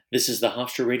This is the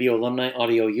Hofstra Radio Alumni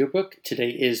Audio Yearbook.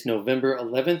 Today is November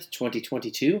 11th,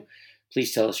 2022.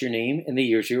 Please tell us your name and the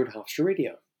years you were at Hofstra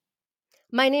Radio.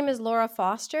 My name is Laura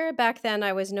Foster. Back then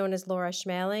I was known as Laura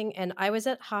Schmaeling, and I was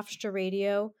at Hofstra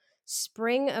Radio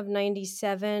spring of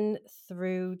 97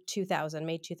 through 2000,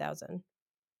 May 2000.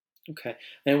 Okay.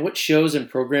 And what shows and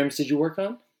programs did you work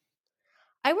on?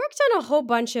 I worked on a whole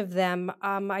bunch of them.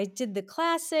 I did the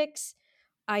classics.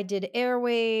 I did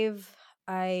Airwave.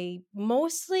 I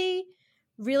mostly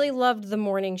really loved the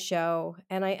morning show,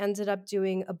 and I ended up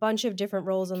doing a bunch of different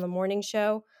roles on the morning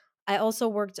show. I also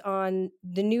worked on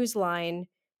the news line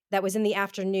that was in the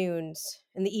afternoons,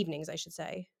 in the evenings, I should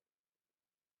say.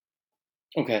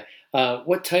 Okay.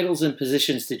 What titles and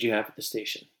positions did you have at the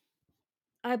station?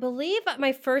 I believe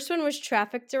my first one was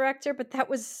traffic director, but that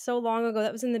was so long ago.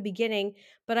 That was in the beginning.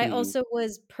 But I Mhm. also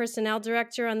was personnel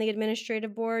director on the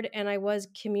administrative board, and I was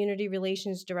community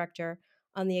relations director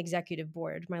on the executive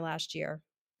board my last year.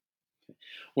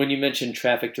 When you mentioned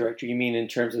traffic director, you mean in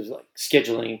terms of like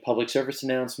scheduling public service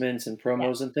announcements and Yes.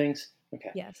 promos and things?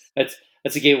 Okay. Yes.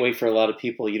 That's a gateway for a lot of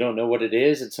people. You don't know what it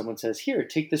is, and someone says, "Here,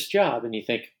 take this job," and you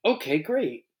think, "Okay,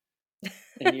 great."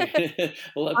 And you,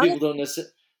 a lot of people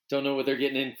don't know what they're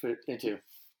getting into.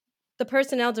 The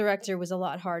personnel director was a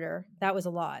lot harder. That was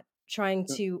a lot. Trying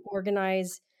to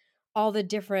organize all the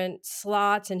different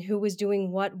slots and who was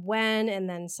doing what when, and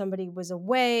then somebody was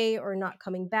away or not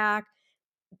coming back.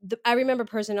 I remember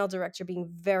personnel director being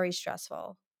very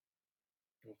stressful.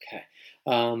 Okay.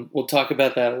 We'll talk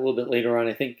about that a little bit later on.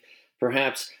 I think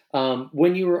perhaps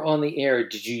when you were on the air,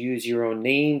 did you use your own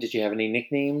name? Did you have any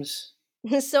nicknames?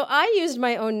 So I used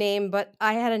my own name, but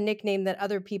I had a nickname that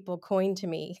other people coined to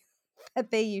me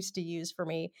that they used to use for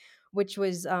me, which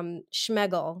was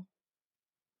Schmegel.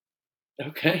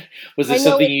 Okay. Was I this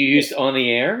know something you used on the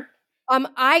air?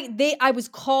 I was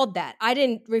called that. I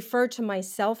didn't refer to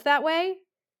myself that way,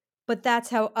 but that's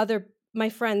how my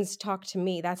friends talk to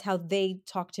me. That's how they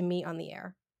talk to me on the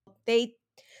air. They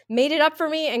made it up for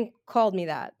me and called me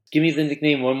that. Give me the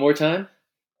nickname one more time.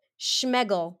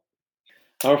 Schmegel.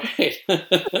 All right.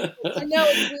 I know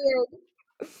it's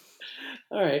weird.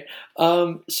 All right.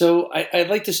 I'd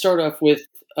like to start off with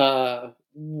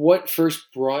what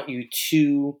first brought you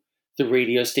to the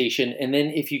radio station, and then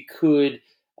if you could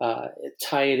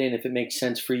tie it in, if it makes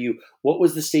sense for you. What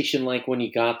was the station like when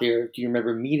you got there? Do you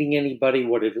remember meeting anybody?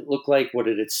 What did it look like? What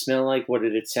did it smell like? What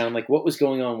did it sound like? What was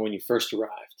going on when you first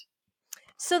arrived?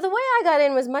 So the way I got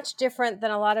in was much different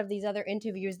than a lot of these other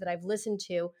interviews that I've listened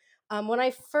to. When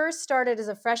I first started as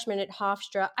a freshman at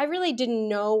Hofstra, I really didn't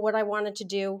know what I wanted to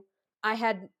do. I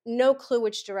had no clue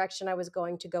which direction I was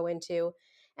going to go into.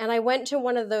 And I went to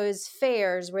one of those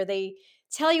fairs where they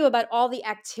tell you about all the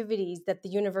activities that the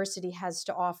university has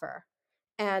to offer.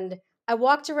 And I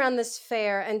walked around this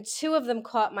fair, and two of them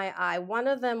caught my eye. One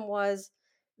of them was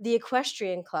the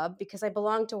equestrian club, because I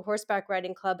belonged to a horseback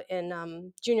riding club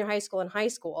in junior high school and high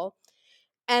school.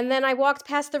 And then I walked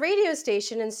past the radio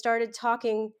station and started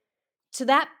talking to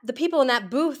the people in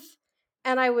that booth,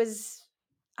 and I was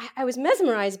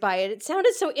mesmerized by it. It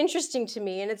sounded so interesting to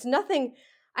me, and it's nothing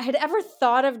I had ever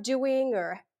thought of doing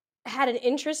or had an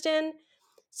interest in.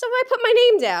 So I put my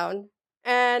name down,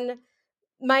 and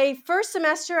my first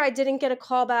semester I didn't get a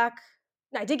call back.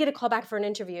 I did get a call back for an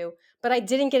interview, but I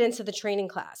didn't get into the training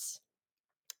class.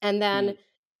 And Hmm. then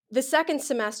the second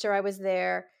semester I was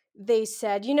there, they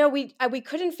said, we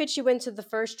couldn't fit you into the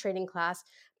first training class,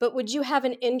 but would you have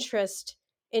an interest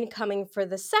in coming for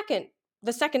the second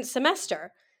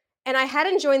semester? And I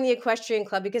hadn't joined the equestrian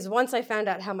club because once I found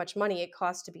out how much money it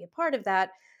cost to be a part of that,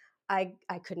 I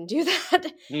couldn't do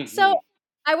that. So Hmm.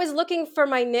 I was looking for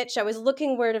my niche. I was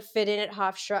looking where to fit in at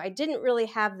Hofstra. I didn't really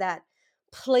have that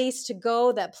place to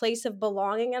go, that place of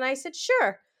belonging, and I said,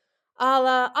 sure,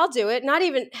 I'll do it, not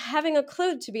even having a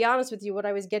clue, to be honest with you, what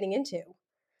I was getting into.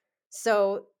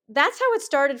 So that's how it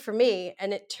started for me,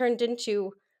 and it turned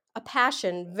into a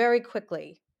passion very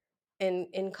quickly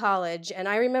in college. And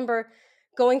I remember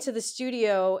going to the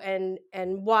studio and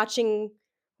watching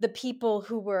the people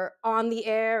who were on the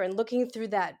air and looking through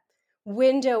that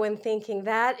window and thinking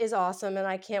that is awesome, and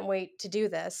I can't wait to do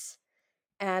this.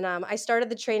 And I started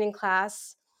the training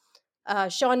class.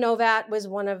 Sean Novat was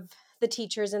one of the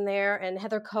teachers in there, and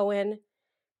Heather Cohen,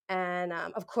 and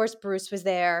of course Bruce was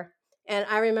there. And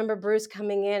I remember Bruce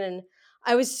coming in, and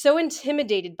I was so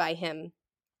intimidated by him.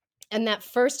 And that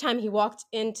first time he walked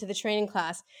into the training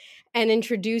class and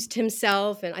introduced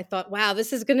himself, and I thought, wow,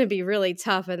 this is going to be really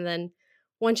tough. And then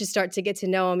once you start to get to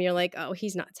know him, you're like, oh,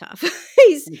 he's not tough.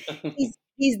 He's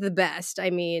the best. I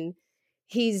mean,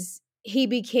 he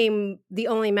became the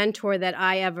only mentor that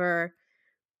I ever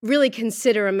really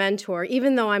consider a mentor,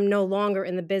 even though I'm no longer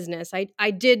in the business.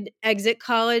 I did exit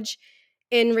college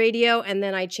in radio, and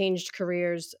then I changed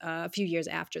careers a few years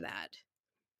after that.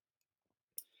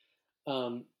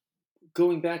 Um,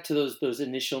 Going back to those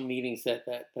initial meetings, that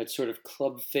sort of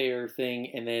club fair thing,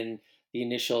 and then the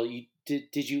initial, you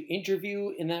did you interview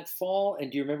in that fall, and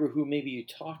do you remember who maybe you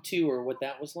talked to or what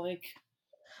that was like?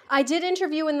 I did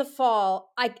interview in the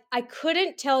fall. I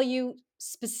couldn't tell you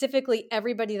specifically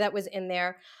everybody that was in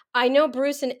there. I know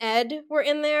Bruce and Ed were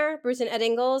in there, Bruce and Ed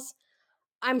Ingalls.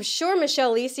 I'm sure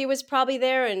Michelle Lisi was probably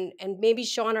there, and maybe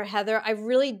Sean or Heather.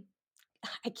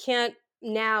 I can't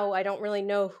now. I don't really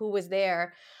know who was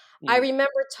there. I Mm.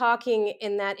 remember talking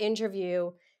in that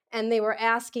interview, and they were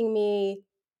asking me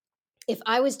if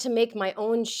I was to make my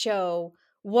own show,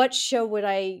 what show would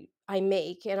I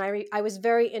make? And I was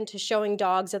very into showing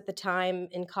dogs at the time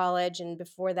in college and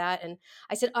before that, and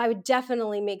I said I would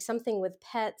definitely make something with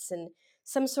pets and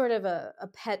some sort of a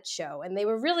pet show. And they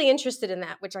were really interested in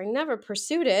that, which I never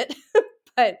pursued it.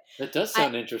 But That does I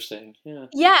sound interesting. Yeah.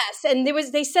 yes, and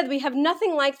they said we have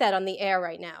nothing like that on the air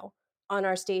right now on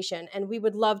our station, and we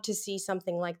would love to see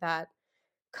something like that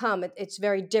come. It's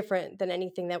very different than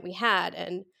anything that we had,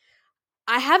 and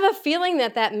I have a feeling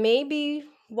that that may be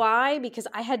why, because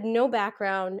I had no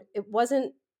background. It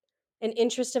wasn't an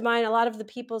interest of mine. A lot of the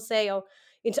people say, "Oh,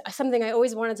 it's something I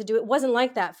always wanted to do." It wasn't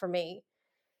like that for me.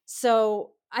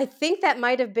 So I think that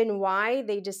might have been why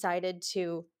they decided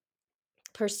to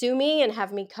pursue me and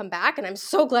have me come back. And I'm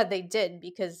so glad they did,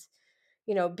 because,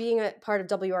 being a part of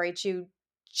WRHU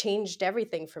changed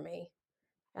everything for me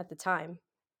at the time.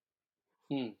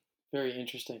 Hmm. Very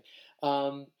interesting.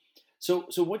 Um, so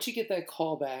once you get that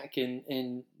call back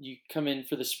and you come in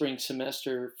for the spring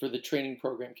semester for the training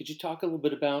program, could you talk a little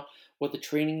bit about what the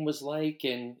training was like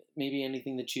and maybe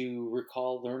anything that you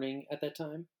recall learning at that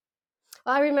time?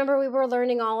 I remember we were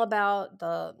learning all about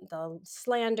the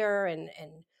slander and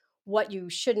what you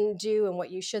shouldn't do and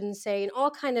what you shouldn't say, and all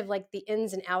kind of like the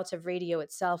ins and outs of radio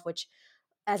itself, which,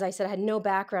 as I said, I had no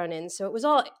background in. So it was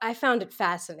all, I found it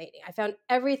fascinating. I found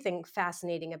everything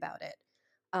fascinating about it.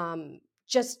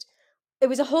 Just, it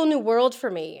was a whole new world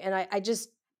for me. And I just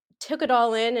took it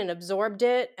all in and absorbed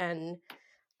it. And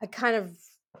I kind of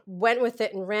went with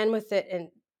it and ran with it and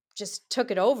just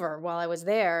took it over while I was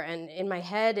there and in my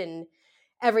head and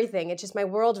everything. It just, my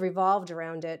world revolved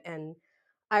around it. And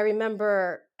I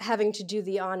remember having to do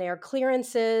the on air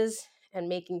clearances and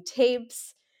making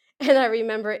tapes. And I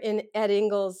remember in Ed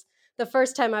Ingles, the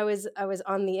first time I was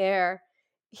on the air,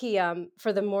 he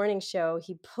for the morning show,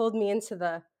 he pulled me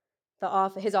into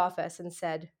his office and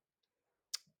said,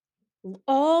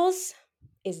 "Alls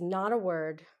is not a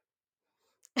word."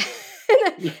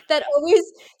 That always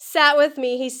sat with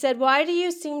me. He said, "Why do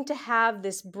you seem to have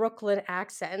this Brooklyn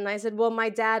accent?" And I said, "Well, my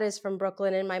dad is from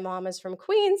Brooklyn and my mom is from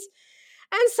Queens,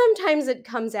 and sometimes it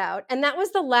comes out." And that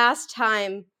was the last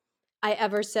time I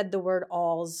ever said the word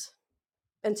alls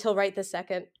until right this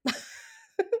second.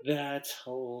 That's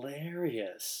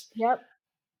hilarious. Yep.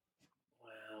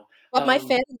 Wow. But my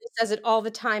family says it all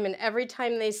the time, and every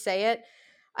time they say it,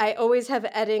 I always have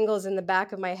Ed Ingles in the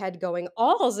back of my head going,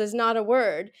 "Alls is not a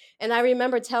word." And I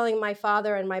remember telling my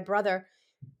father and my brother,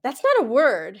 "That's not a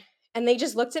word." And they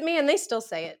just looked at me and they still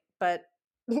say it, but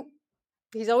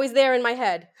he's always there in my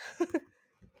head.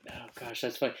 Oh gosh,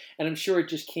 that's funny. And I'm sure it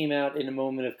just came out in a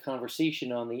moment of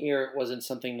conversation on the air. It wasn't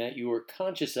something that you were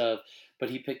conscious of, but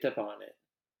he picked up on it.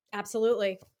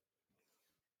 Absolutely.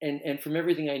 And from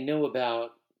everything I know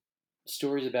about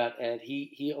stories about Ed,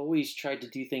 he always tried to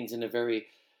do things in a very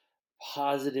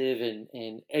positive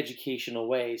and educational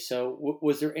way. So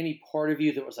was there any part of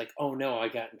you that was like, "Oh no, I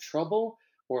got in trouble,"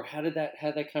 or how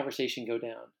that conversation go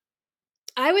down?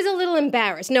 I was a little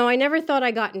embarrassed. No, I never thought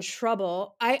I got in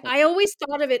trouble. I Okay. always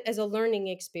thought of it as a learning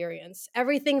experience.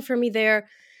 Everything for me there,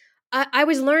 I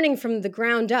was learning from the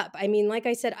ground up. I mean, like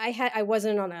I said, I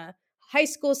wasn't on a high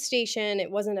school station.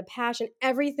 It wasn't a passion.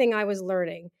 Everything I was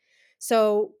learning.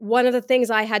 So one of the things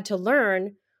I had to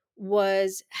learn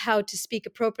was how to speak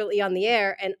appropriately on the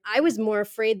air. And I was more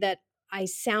afraid that I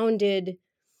sounded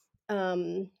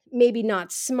maybe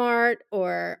not smart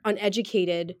or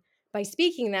uneducated by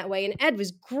speaking that way. And Ed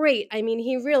was great. I mean,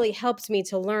 he really helped me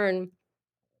to learn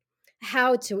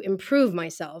how to improve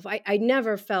myself. I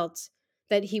never felt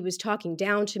that he was talking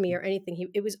down to me or anything.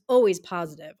 It was always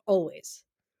positive, always.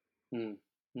 Hmm.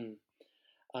 Hmm.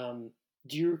 Um,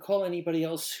 do you recall anybody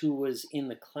else who was in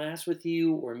the class with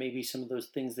you, or maybe some of those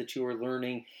things that you were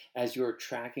learning as you were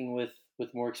tracking with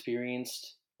more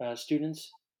experienced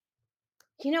students?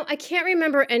 I can't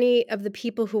remember any of the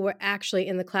people who were actually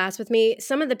in the class with me.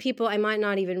 Some of the people I might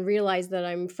not even realize that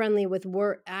I'm friendly with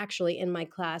were actually in my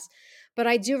class. But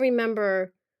I do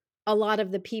remember a lot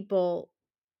of the people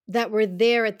that were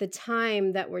there at the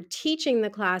time that were teaching the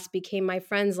class became my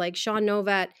friends. Like Sean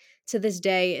Novat to this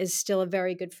day is still a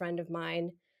very good friend of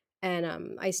mine.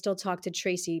 And I still talk to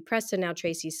Tracy Preston, now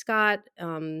Tracy Scott.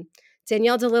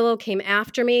 Danielle DeLillo came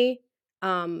after me,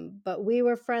 but we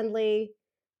were friendly.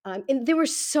 And there were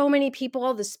so many people,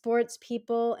 all the sports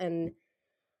people. And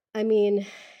I mean,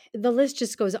 the list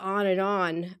just goes on and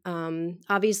on.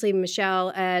 Obviously,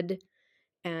 Michelle, Ed,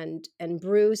 and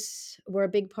Bruce were a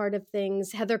big part of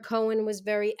things. Heather Cohen was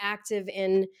very active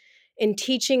in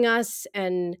teaching us,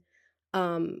 and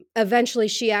eventually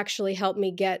she actually helped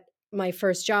me get my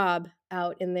first job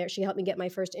out in there. She helped me get my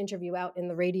first interview out in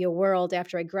the radio world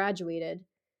after I graduated.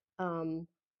 Um,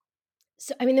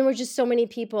 so I mean, there were just so many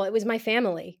people. It was my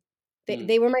family. Mm,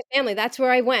 They were my family. That's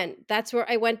where I went. That's where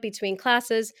I went between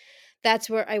classes. That's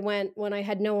where I went when I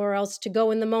had nowhere else to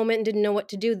go in the moment and didn't know what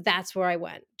to do. That's where I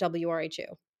went. WRHU.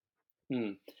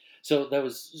 mm. So that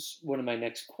was one of my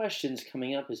next questions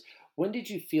coming up is when did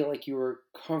you feel like you were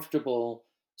comfortable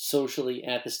socially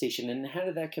at the station, and how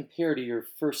did that compare to your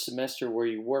first semester where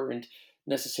you weren't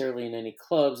necessarily in any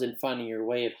clubs and finding your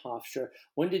way at Hofstra?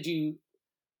 When did you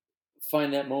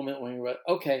find that moment when you were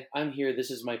okay, I'm here, this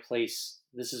is my place,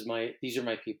 these are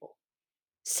my people?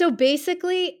 So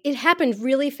basically, it happened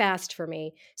really fast for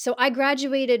me. So I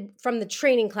graduated from the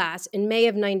training class in May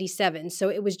of 97. So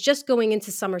it was just going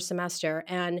into summer semester.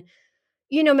 And,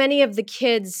 many of the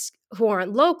kids who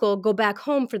aren't local go back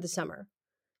home for the summer.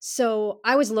 So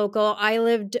I was local. I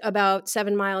lived about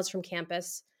 7 miles from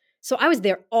campus. So I was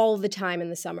there all the time in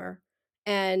the summer.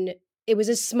 And it was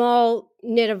a small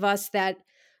knit of us that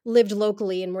lived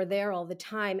locally and were there all the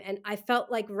time. And I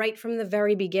felt like right from the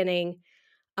very beginning,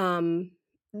 um,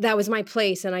 that was my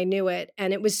place and I knew it.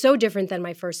 And it was so different than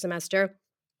my first semester.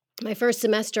 My first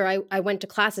semester, I went to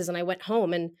classes and I went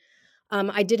home, and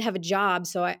I did have a job.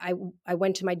 So I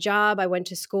went to my job, I went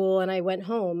to school, and I went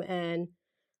home. And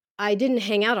I didn't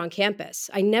hang out on campus.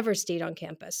 I never stayed on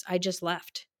campus. I just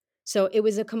left. So it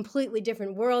was a completely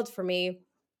different world for me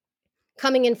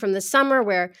coming in from the summer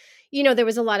where there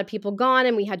was a lot of people gone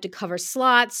and we had to cover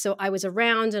slots, so I was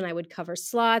around and I would cover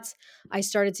slots. I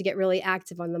started to get really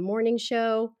active on the morning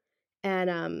show, and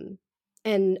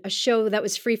a show that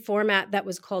was free format that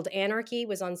was called Anarchy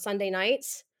was on Sunday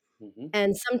nights, Hmm.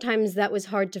 and sometimes that was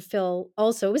hard to fill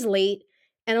also. It was late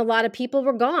and a lot of people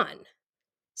were gone.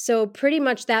 So pretty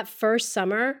much that first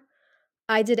summer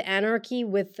I did Anarchy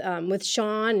with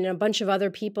Sean and a bunch of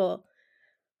other people,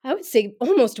 I would say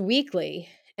almost weekly.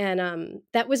 And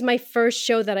that was my first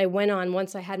show that I went on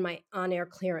once I had my on air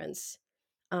clearance.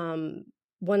 Um,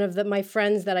 One of my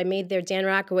friends that I made there, Dan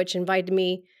Rakowicz, invited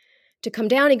me to come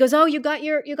down. He goes, "Oh, you got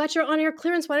your on air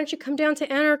clearance. Why don't you come down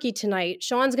to Anarchy tonight?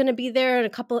 Sean's going to be there,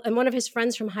 and one of his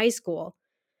friends from high school."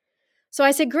 So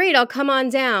I said, "Great, I'll come on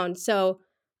down." So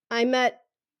I met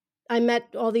I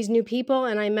met all these new people,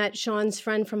 and I met Sean's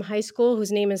friend from high school,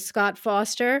 whose name is Scott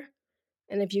Foster.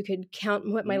 And if you could count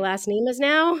what my last name is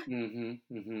now, Hmm.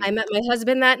 Hmm. I met my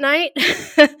husband that night.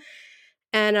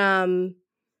 And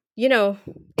you know,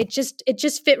 it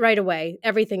just fit right away.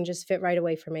 Everything just fit right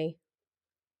away for me.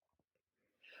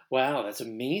 Wow, that's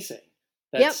amazing.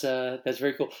 Yep. That's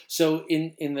very cool. So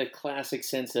in the classic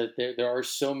sense that there are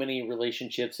so many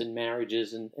relationships and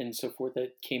marriages and so forth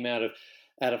that came out of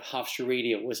Hofstra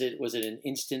Radio. Was it an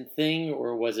instant thing,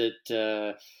 or was it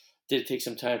did it take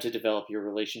some time to develop your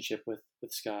relationship with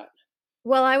Scott?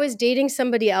 Well, I was dating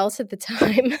somebody else at the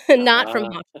time, not from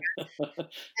Ah. Hofstra.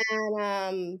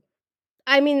 And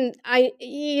I mean,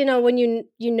 when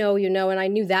and I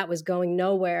knew that was going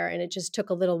nowhere, and it just took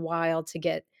a little while to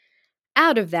get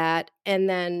out of that. And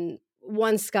then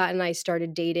once Scott and I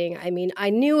started dating, I mean, I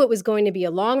knew it was going to be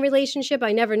a long relationship.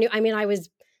 I never knew. I mean, I was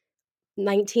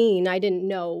 19. I didn't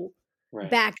know Right.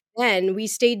 back then.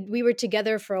 We were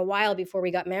together for a while before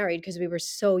we got married because we were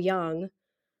so young.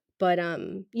 But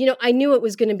I knew it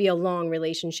was going to be a long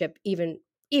relationship even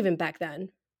back then.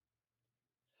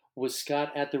 Was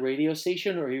Scott at the radio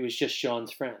station, or he was just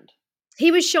Sean's friend?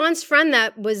 He was Sean's friend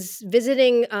that was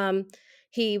visiting.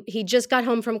 He just got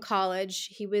home from college.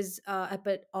 He was up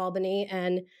at Albany,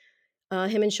 and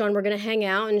him and Sean were going to hang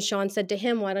out. And Sean said to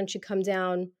him, "Why don't you come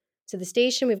down to the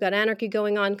station? We've got Anarchy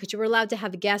going on because you were allowed to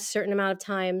have guests a certain amount of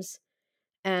times."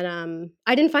 And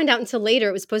I didn't find out until later.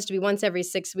 It was supposed to be once every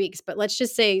 6 weeks, but let's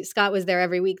just say Scott was there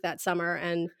every week that summer,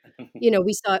 and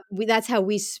that's how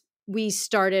we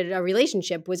started a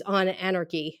relationship, was on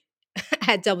Anarchy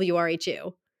at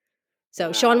WRHU.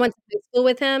 So Sean Wow. went to high school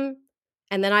with him,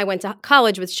 And then I went to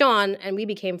college with Sean, and we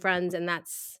became friends. And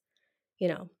that's, you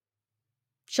know,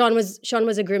 Sean was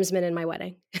a groomsman in my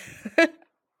wedding.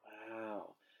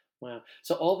 Wow. Wow.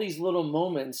 So all these little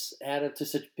moments add up to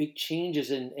such big changes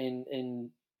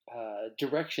in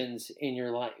directions in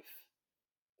your life.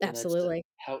 And that's Absolutely.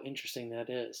 how interesting that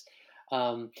is.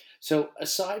 So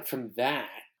aside from that,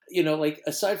 like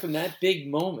aside from that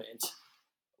big moment,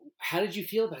 how did you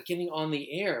feel about getting on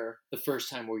the air the first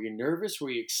time? Were you nervous?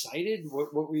 Were you excited?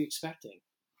 What were you expecting?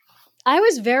 I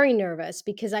was very nervous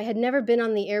because I had never been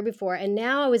on the air before, and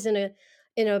now I was in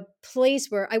a place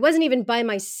where I wasn't even by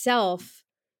myself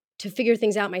to figure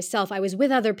things out myself. I was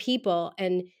with other people,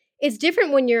 and it's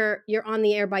different when you're on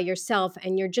the air by yourself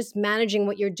and you're just managing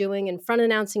what you're doing and front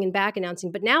announcing and back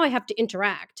announcing. But now I have to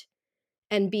interact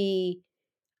and be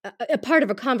a part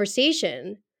of a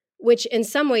conversation, which in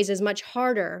some ways is much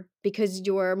harder because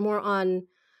you're more on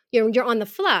you're on the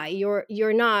fly.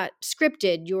 You're not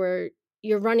scripted.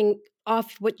 You're running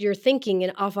off what you're thinking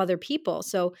and off other people.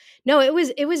 So no, it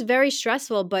was very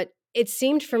stressful, but it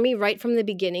seemed for me right from the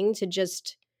beginning to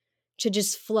just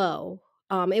flow.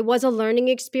 It was a learning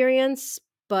experience,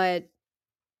 but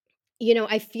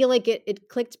I feel like it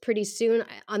clicked pretty soon.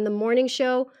 On the morning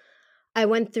show, I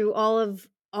went through all of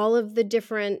the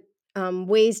different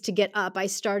ways to get up. I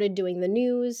started doing the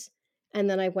news, and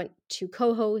then I went to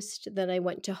co-host, then I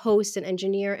went to host and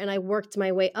engineer, and I worked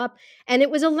my way up. And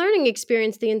it was a learning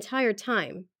experience the entire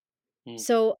time. Hmm.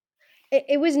 So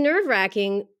it was nerve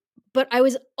wracking, but I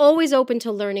was always open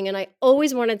to learning, and I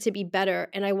always wanted to be better,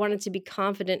 and I wanted to be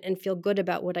confident and feel good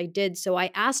about what I did. So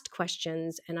I asked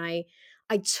questions, and I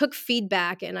took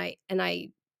feedback, and I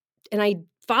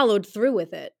followed through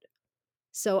with it.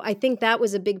 So I think that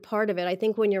was a big part of it. I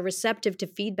think when you're receptive to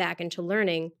feedback and to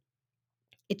learning,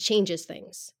 it changes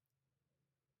things.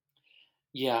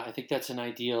 Yeah, I think that's an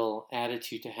ideal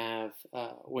attitude to have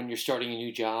when you're starting a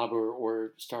new job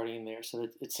or starting there. So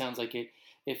it sounds like it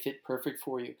fit perfect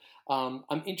for you.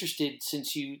 I'm interested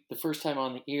since the first time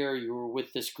on the air, you were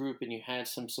with this group and you had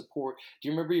some support. Do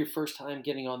you remember your first time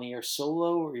getting on the air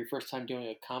solo or your first time doing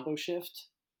a combo shift?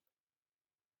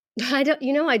 I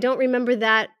don't remember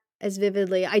that as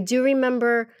vividly. I do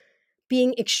remember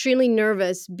being extremely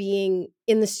nervous being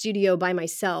in the studio by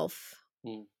myself.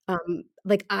 Hmm.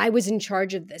 Like I was in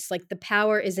charge of this. Like the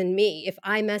power is in me. If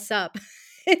I mess up,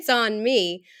 it's on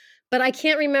me. But I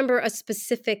can't remember a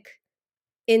specific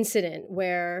incident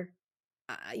where,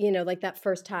 like that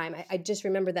first time. I just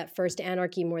remember that first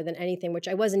anarchy more than anything, which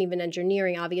I wasn't even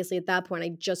engineering. Obviously, at that point, I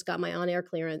just got my on air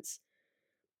clearance.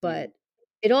 Hmm. But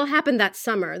it all happened that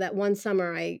summer. That one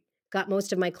summer, I got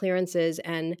most of my clearances,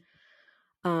 and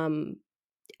um,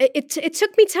 it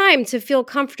took me time to feel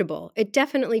comfortable. It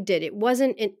definitely did. It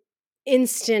wasn't an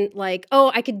instant like,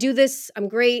 "Oh, I could do this. I'm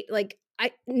great." Like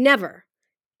I never.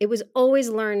 It was always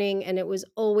learning, and it was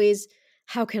always,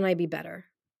 "How can I be better?"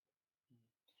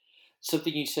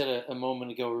 Something you said a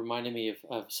moment ago reminded me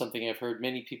of something I've heard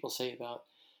many people say about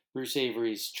Bruce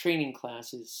Avery's training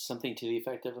classes, something to the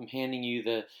effect of him handing you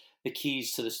the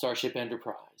keys to the Starship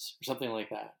Enterprise or something like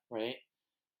that, right?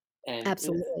 And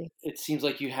Absolutely. it seems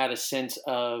like you had a sense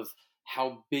of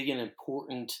how big and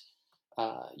important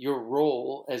your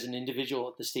role as an individual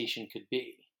at the station could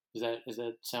be. Does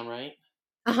that sound right?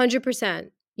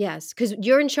 100%. Yes, because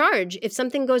you're in charge if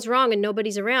something goes wrong and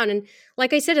nobody's around. And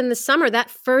like I said, in the summer, that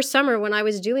first summer when I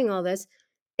was doing all this,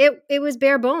 it was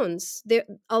bare bones.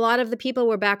 A lot of the people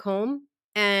were back home,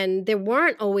 and there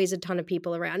weren't always a ton of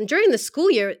people around. And during the school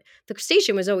year, the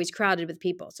station was always crowded with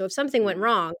people. So if something went Mm,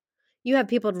 wrong, you have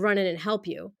people to run in and help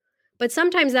you. But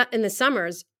sometimes that in the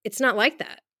summers, it's not like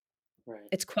that. right.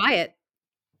 It's quiet.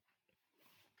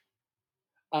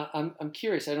 I'm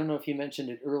curious. I don't know if you mentioned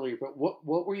it earlier, but what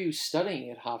were you studying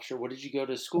at Hofstra? What did you go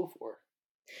to school for?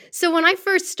 So when I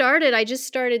first started, I just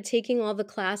started taking all the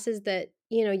classes that,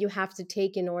 you have to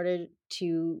take in order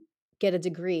to get a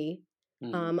degree.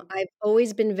 Hmm. I've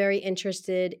always been very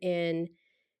interested in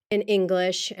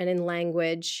English and in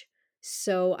language.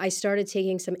 So I started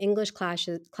taking some English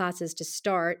classes to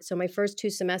start. So my first 2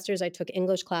 semesters I took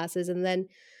English classes, and then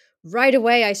right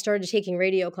away I started taking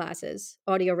radio classes,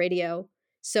 audio radio.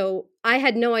 So I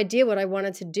had no idea what I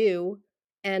wanted to do,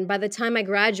 and by the time I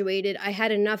graduated, I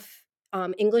had enough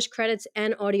English credits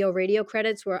and audio radio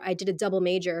credits where I did a double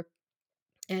major,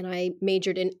 and I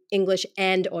majored in English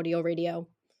and audio radio.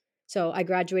 So I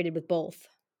graduated with both.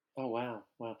 Oh wow,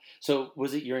 wow. So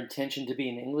was it your intention to be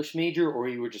an English major, or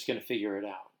you were just going to figure it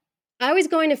out? I was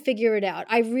going to figure it out.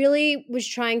 I really was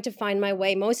trying to find my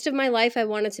way. Most of my life, I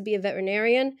wanted to be a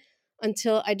veterinarian.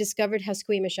 until I discovered how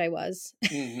squeamish I was.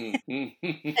 Hmm.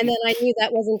 And then I knew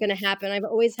that wasn't gonna happen. I've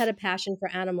always had a passion for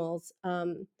animals,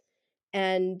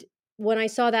 and when I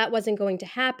saw that wasn't going to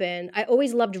happen, I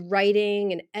always loved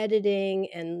writing and editing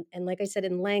and like I said,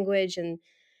 in language and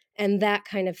that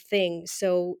kind of thing.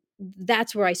 So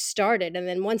that's where I started. And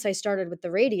then once I started with the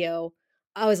radio,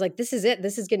 I was like, this is it.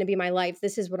 This is going to be my life.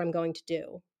 This is what I'm going to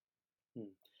do.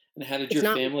 And how did It's your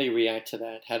not, family react to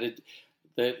that? How did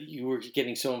that you were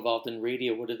getting so involved in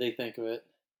radio? What did they think of it?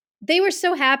 they were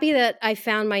so happy that I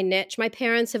found my niche. My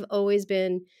parents have always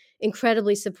been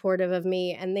incredibly supportive of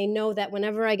me, and they know that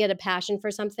whenever I get a passion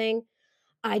for something,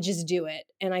 I just do it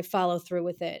and I follow through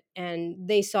with it. And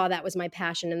they saw that was my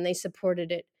passion and they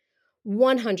supported it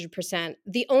 100%.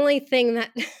 The only thing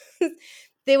that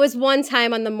there was one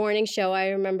time on the morning show, I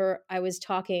remember I was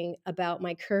talking about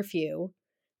my curfew,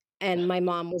 and my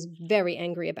mom was very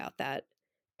angry about that.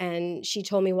 And she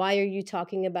told me, "Why are you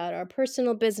talking about our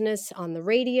personal business on the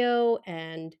radio?"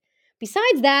 And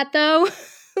besides that, though,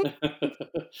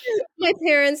 my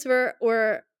parents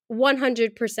were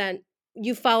 100%,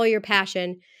 you follow your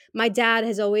passion. My dad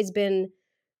has always been,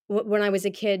 when I was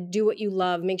a kid, do what you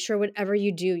love. Make sure whatever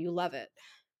you do, you love it.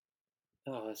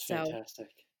 Oh, that's So, fantastic.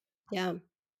 yeah,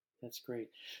 That's great.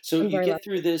 So I'm you very get lucky.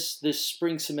 through this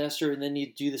spring semester, and then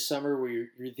you do the summer where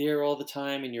you're there all the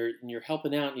time, and you're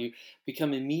helping out, and you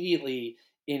become immediately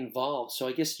involved. So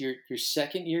I guess your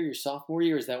second year, your sophomore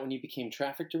year, is that when you became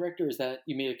traffic director? Is that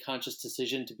you made a conscious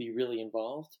decision to be really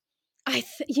involved?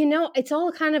 It's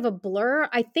all kind of a blur.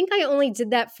 I think I only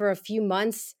did that for a few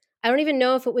months. I don't even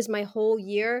know if it was my whole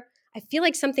year. I feel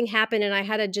like something happened and I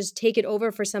had to just take it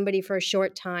over for somebody for a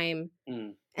short time.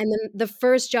 Mm, And then the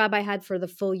first job I had for the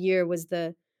full year was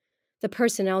the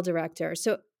personnel director.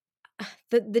 So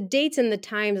the dates and the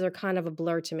times are kind of a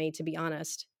blur to me, to be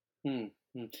honest. mm,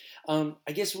 mm.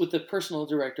 I guess with the personal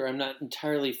director, I'm not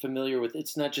entirely familiar with.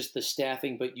 It's not just the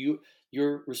staffing, but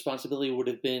your responsibility would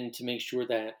have been to make sure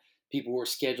that people were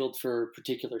scheduled for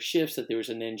particular shifts, that there was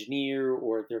an engineer,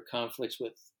 or there are conflicts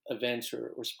with events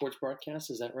or sports broadcasts.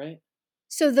 Is that right?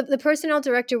 So the personnel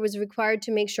director was required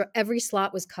to make sure every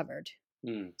slot was covered.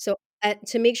 Mm, So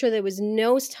to make sure there was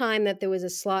no time that there was a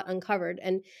slot uncovered,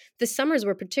 and the summers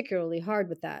were particularly hard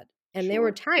with that. And there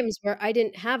were sure. times where I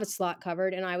didn't have a slot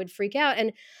covered, and I would freak out.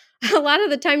 And a lot of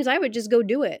the times I would just go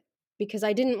do it because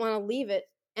I didn't want to leave it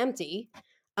empty.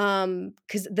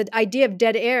 Because the idea of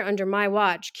dead air under my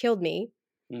watch killed me.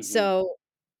 Hmm. So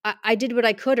I did what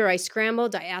I could, or I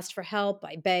scrambled. I asked for help.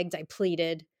 I begged. I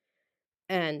pleaded,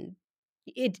 and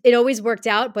it always worked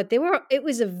out. But it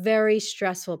was a very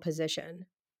stressful position.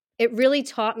 It really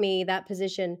taught me that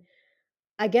position.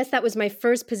 I guess that was my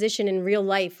first position in real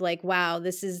life, like, wow,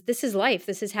 this is life.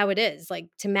 This is how it is, like,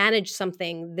 to manage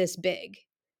something this big.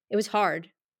 It was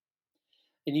hard.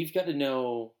 And you've got to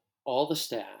know all the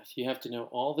staff. You have to know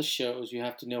all the shows. You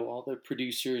have to know all the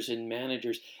producers and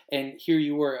managers. And here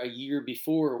you were a year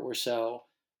before or so,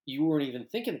 you weren't even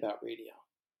thinking about radio,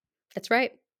 That's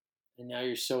right. and now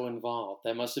you're so involved.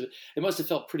 It must have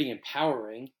felt pretty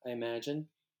empowering, I imagine.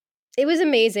 It was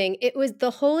amazing. It was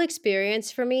the whole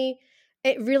experience for me.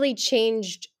 It really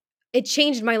changed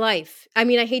my life. I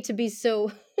mean, I hate to be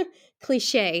so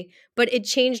cliche, but it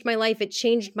changed my life. It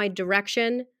changed my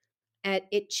direction, and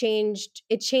it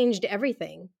changed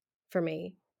everything for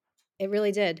me. It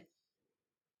really did.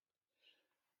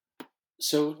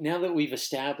 So now that we've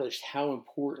established how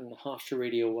important Hofstra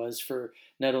Radio was for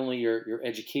not only your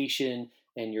education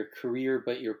and your career,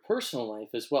 but your personal life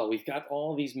as well, we've got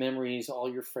all these memories,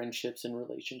 all your friendships and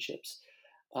relationships,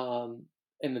 um,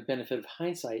 and the benefit of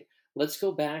hindsight. Let's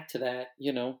go back to that,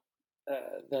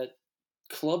 that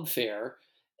club fair,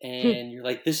 and you're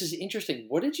like, this is interesting.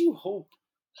 What did you hope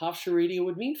Hofstra Radio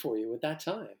would mean for you at that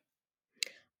time?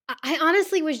 I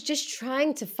honestly was just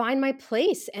trying to find my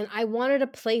place, and I wanted a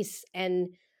place.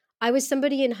 And I was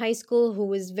somebody in high school who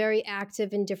was very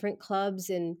active in different clubs,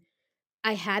 and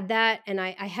I had that, and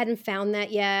I hadn't found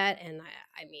that yet. And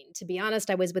I mean, to be honest,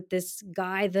 I was with this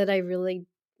guy that I really,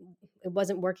 it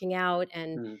wasn't working out,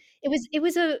 and Mm, it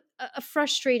was a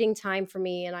frustrating time for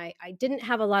me. And I didn't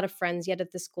have a lot of friends yet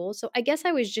at the school, so I guess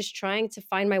I was just trying to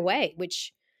find my way,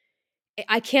 which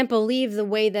I can't believe the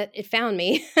way that it found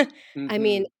me. I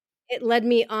mean, hmm. it led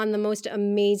me on the most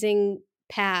amazing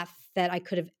path that I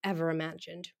could have ever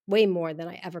imagined, way more than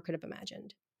I ever could have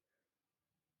imagined.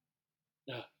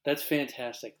 Oh, that's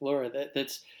fantastic, Laura.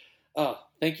 That's oh,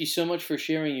 thank you so much for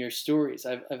sharing your stories.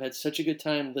 I've had such a good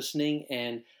time listening,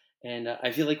 and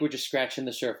I feel like we're just scratching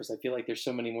the surface. I feel like there's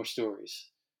so many more stories.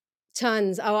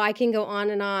 Tons. Oh, I can go on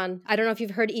and on. I don't know if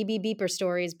you've heard EB Beeper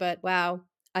stories, but wow,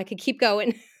 I could keep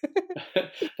going.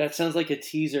 That sounds like a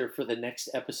teaser for the next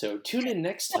episode. Tune in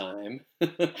next time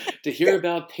to hear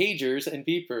about pagers and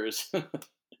beepers.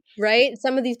 Right?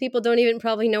 Some of these people don't even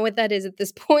probably know what that is at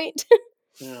this point.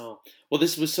 No. Well,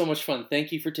 this was so much fun.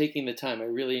 Thank you for taking the time. I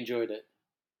really enjoyed it.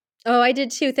 Oh, I did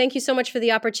too. Thank you so much for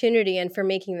the opportunity and for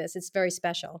making this. It's very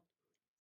special.